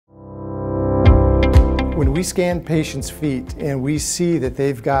When we scan patients' feet and we see that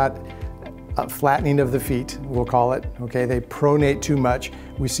they've got a flattening of the feet, we'll call it, okay, they pronate too much,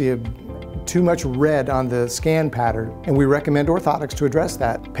 we see too much red on the scan pattern, and we recommend orthotics to address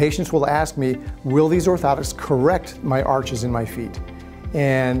that. Patients will ask me, will these orthotics correct my arches in my feet?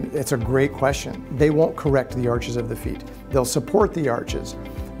 And it's a great question. They won't correct the arches of the feet. They'll support the arches.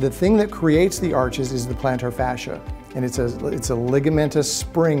 The thing that creates the arches is the plantar fascia, and it's a ligamentous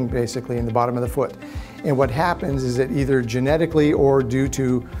spring basically in the bottom of the foot. And what happens is that either genetically or due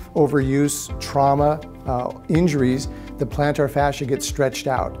to overuse, trauma, injuries, the plantar fascia gets stretched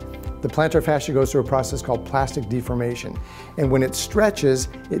out. The plantar fascia goes through a process called plastic deformation. And when it stretches,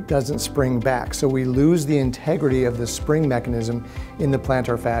 it doesn't spring back. So we lose the integrity of the spring mechanism in the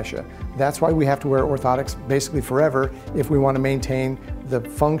plantar fascia. That's why we have to wear orthotics basically forever if we want to maintain the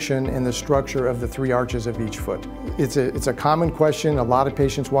function and the structure of the three arches of each foot. It's a common question. A lot of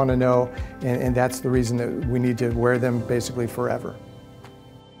patients want to know, and that's the reason that we need to wear them basically forever.